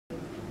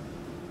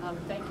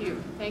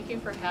Thank you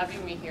for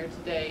having me here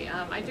today.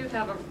 I do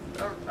have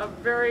a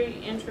very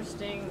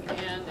interesting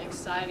and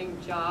exciting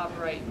job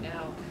right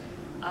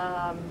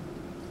now.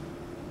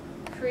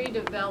 CREE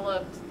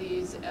developed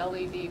these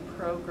LED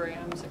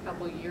programs a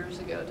couple years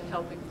ago to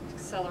help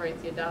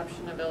accelerate the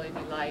adoption of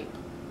LED light.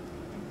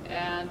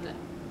 And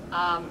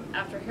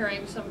after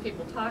hearing some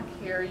people talk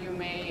here, you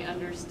may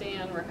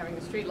understand we're having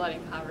a street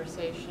lighting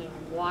conversation,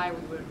 why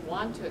we would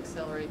want to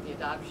accelerate the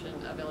adoption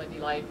of LED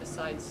light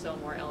besides sell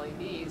more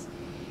LEDs.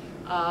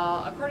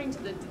 According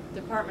to the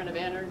Department of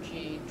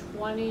Energy,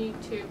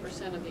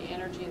 22% of the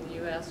energy in the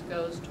U.S.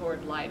 goes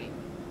toward lighting.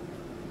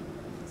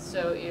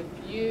 So if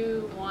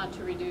you want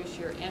to reduce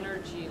your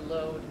energy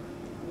load,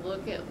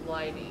 look at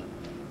lighting.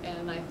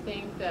 And I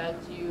think that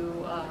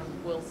you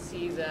will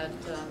see that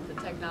the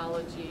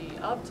technology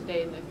of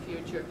today and the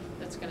future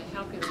that's going to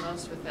help you the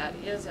most with that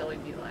is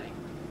LED lighting.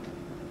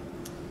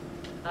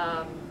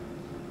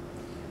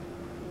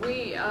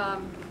 We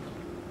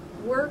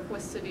work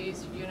with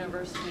cities,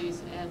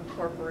 universities, and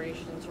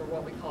corporations, or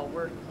what we call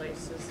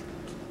workplaces,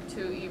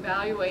 to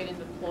evaluate and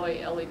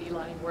deploy LED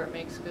lighting where it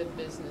makes good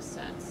business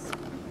sense.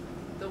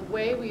 The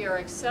way we are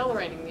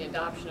accelerating the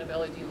adoption of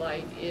LED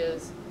light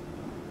is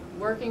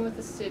working with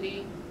the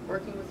city,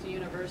 working with the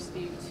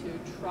university to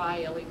try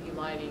LED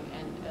lighting,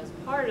 and as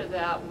part of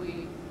that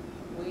we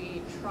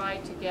try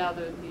to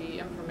gather the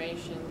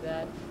information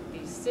that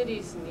these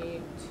cities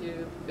need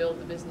to build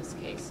the business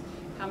case.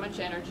 How much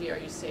energy are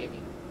you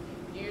saving?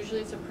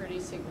 Usually it's a pretty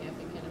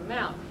significant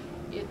amount.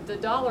 The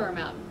dollar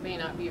amount may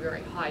not be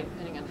very high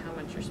depending on how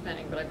much you're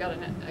spending, but I've got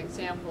an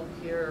example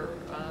here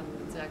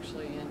that's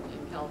actually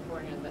in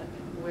California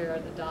where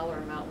the dollar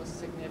amount was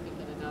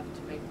significant enough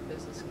to make the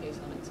business case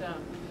on its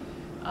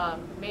own.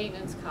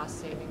 Maintenance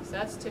cost savings,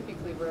 that's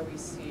typically where we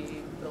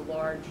see the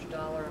large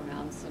dollar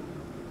amounts, and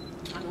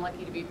I'm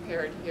lucky to be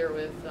paired here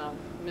with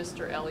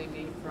Mr.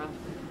 LED from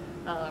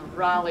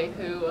Raleigh,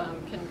 who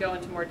can go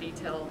into more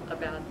detail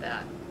about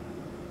that.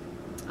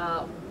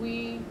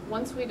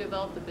 Once we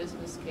develop the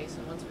business case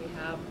and once we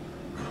have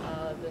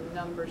the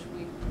numbers,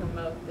 we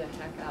promote the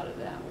heck out of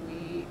that.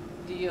 We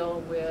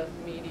deal with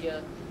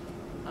media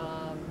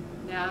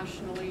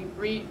nationally,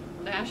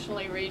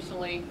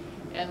 regionally,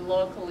 and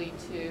locally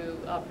to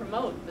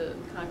promote the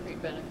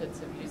concrete benefits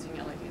of using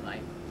LED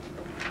light.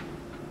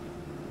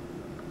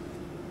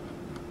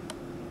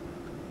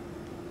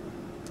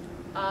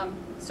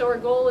 So our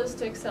goal is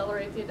to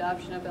accelerate the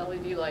adoption of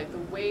LED light. The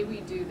way we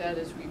do that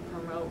is we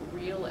promote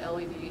real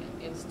LED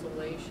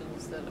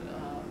installations that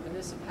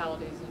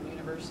municipalities and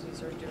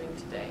universities are doing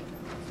today.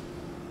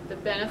 The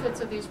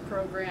benefits of these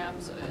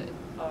programs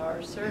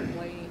are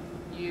certainly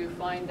you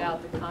find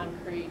out the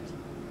concrete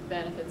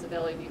benefits of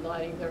LED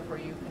lighting, therefore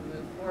you can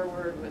move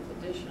forward with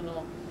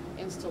additional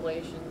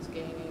installations,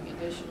 gaining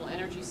additional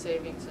energy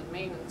savings and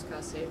maintenance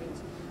cost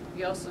savings.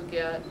 We also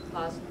get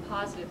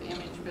positive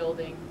image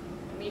building,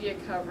 media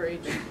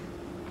coverage,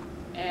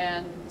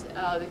 and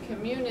the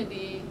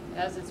community,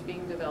 as it's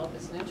being developed,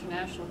 is an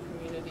international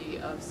community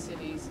of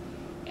cities,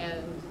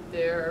 and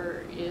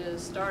there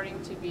is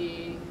starting to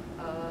be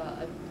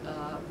a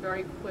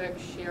very quick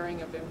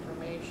sharing of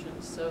information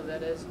so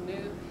that as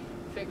new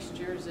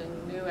fixtures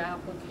and new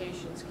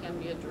applications can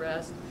be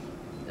addressed,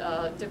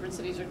 different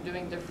cities are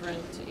doing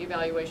different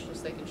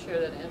evaluations. They can share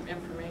that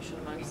information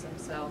amongst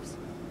themselves.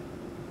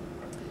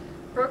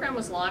 The program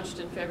was launched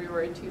in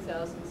February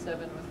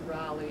 2007 with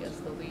Raleigh as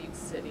the lead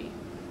city.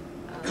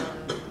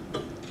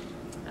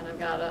 And I've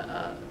got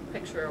a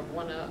picture of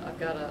one, I've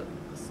got a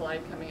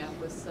slide coming up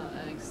with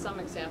some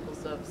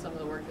examples of some of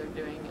the work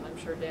they're doing, and I'm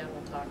sure Dan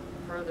will talk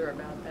further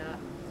about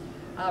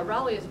that.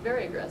 Raleigh is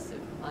very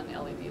aggressive on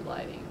LED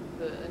lighting.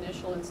 The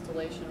initial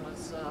installation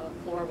was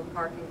floor of a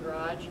parking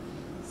garage,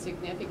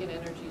 significant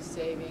energy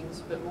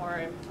savings, but more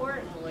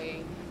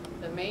importantly,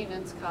 the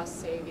maintenance cost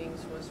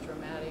savings was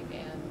dramatic,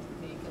 and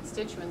the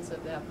constituents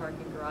of that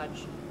parking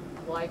garage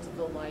liked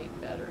the light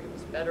better. It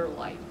was better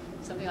light.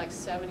 Something like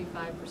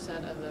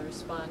 75% of the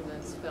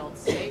respondents felt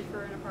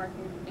safer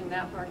in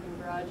that parking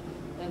garage,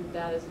 and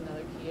that is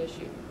another key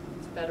issue.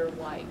 It's better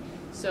light.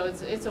 So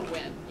it's a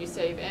win. You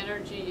save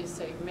energy, you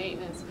save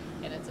maintenance,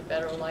 and it's a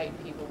better light.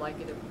 People like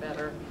it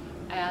better.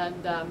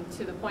 And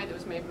to the point that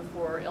was made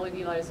before, LED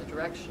light is a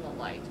directional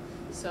light.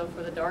 So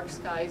for the Dark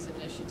Skies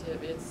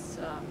initiative, it's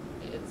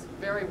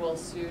very well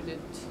suited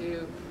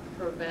to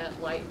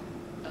prevent light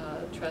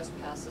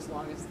trespass as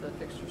long as the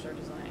fixtures are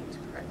designed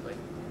correctly.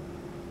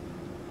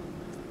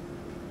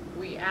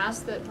 We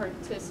ask that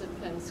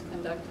participants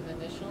conduct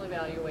an initial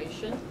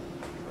evaluation.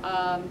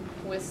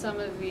 With some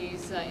of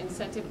these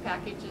incentive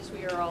packages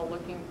we are all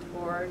looking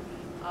toward,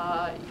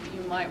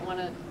 you might want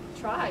to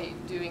try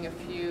doing a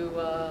few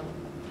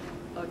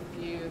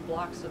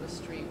blocks of a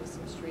street with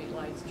some street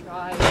lights.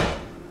 Try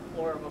the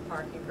floor of a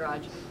parking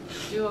garage.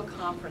 Do a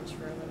conference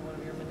room in one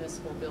of your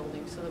municipal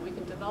buildings so that we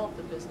can develop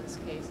the business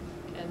case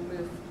and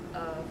move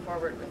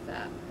forward with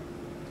that.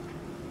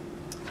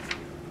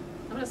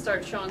 I'm going to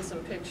start showing some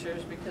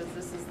pictures because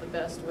this is the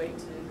best way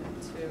to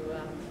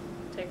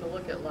take a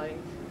look at lighting.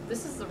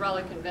 This is the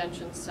Raleigh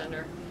Convention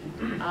Center.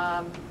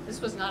 This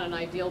was not an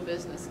ideal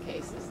business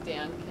case, as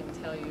Dan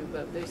can tell you,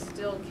 but they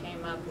still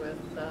came up with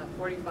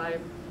 45%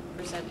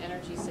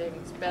 energy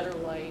savings, better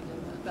light,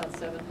 and about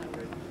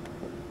 700.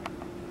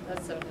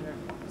 That's 700.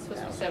 It's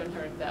supposed to be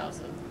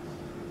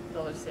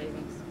 $700,000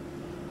 savings.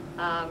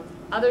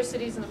 Other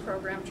cities in the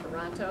program: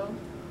 Toronto,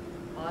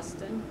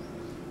 Austin.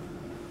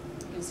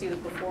 You can see the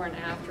before and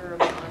after of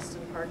the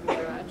Austin parking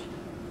garage.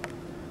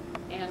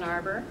 Ann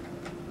Arbor.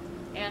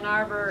 Ann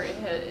Arbor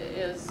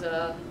is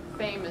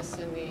famous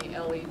in the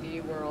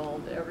LED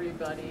world.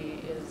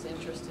 Everybody is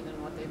interested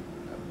in what they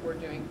were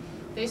doing.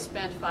 They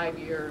spent 5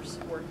 years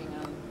working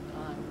on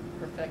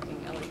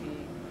perfecting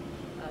LED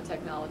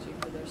technology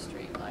for their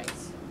street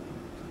lights.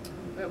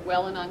 But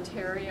Welland,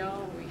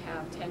 Ontario, we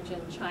have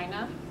Tianjin,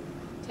 China.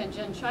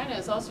 Tianjin, China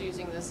is also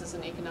using this as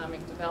an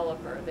economic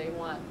developer. They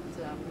want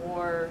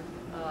more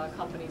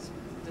companies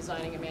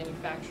designing and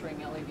manufacturing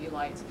LED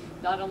lights.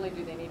 Not only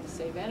do they need to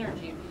save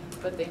energy,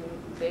 but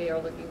they are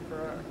looking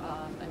for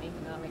an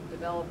economic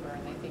developer,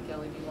 and they think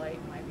LED light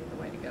might be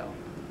the way to go.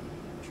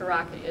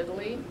 Tarraco,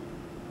 Italy,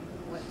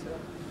 went to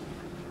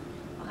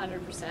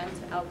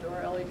 100%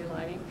 outdoor LED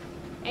lighting.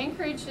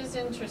 Anchorage is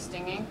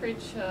interesting.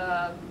 Anchorage,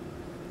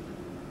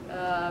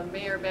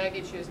 Mayor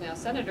Baggage, who is now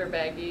Senator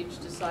Baggage,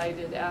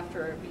 decided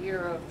after a year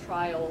of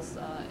trials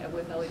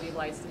with LED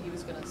lights that he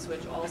was going to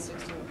switch all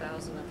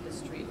 16,000 of his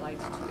street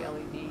lights to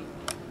LED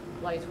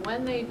lights.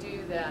 When they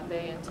do that,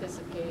 they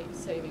anticipate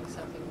saving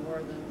something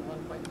more than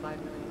 $1.5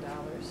 million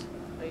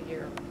a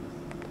year.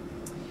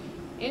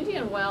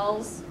 Indian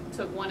Wells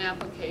took one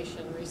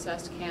application,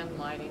 recessed can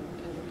lighting,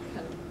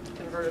 and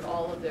converted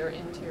all of their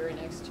interior and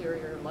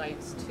exterior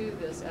lights to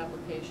this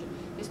application.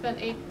 They spent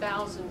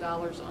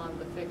 $8,000 on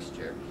the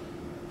fixture.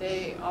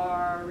 They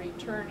are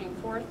returning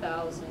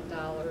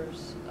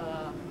 $4,000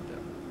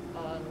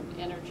 on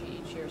energy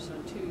each year, so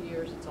in 2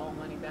 years it's all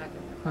money back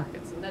in their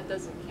pockets, and that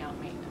doesn't count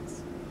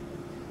maintenance.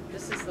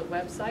 This is the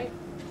website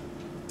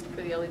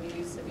for the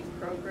LED Cities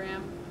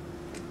program.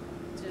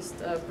 Just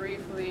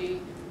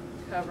briefly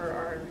cover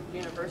our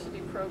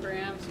university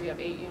programs. We have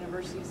 8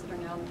 universities that are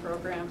now in the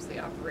programs. They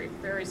operate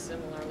very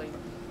similarly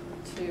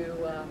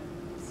to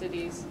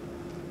cities.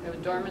 We have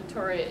a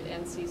dormitory at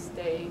NC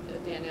State, a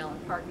Dan Allen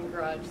parking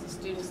garage. The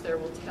students there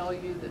will tell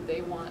you that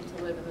they want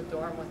to live in the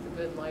dorm with the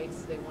good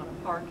lights. They want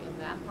to park in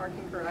that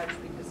parking garage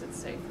because it's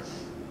safer.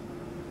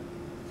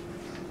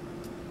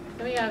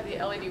 Then we have the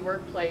LED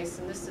workplace,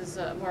 and this is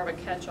more of a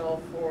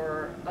catch-all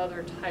for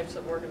other types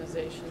of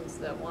organizations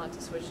that want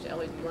to switch to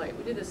LED light.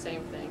 We do the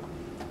same thing.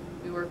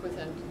 We work with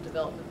them to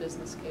develop a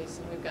business case,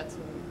 and we've got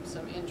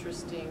some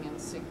interesting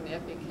and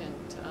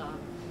significant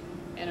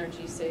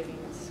energy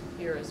savings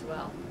here as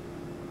well.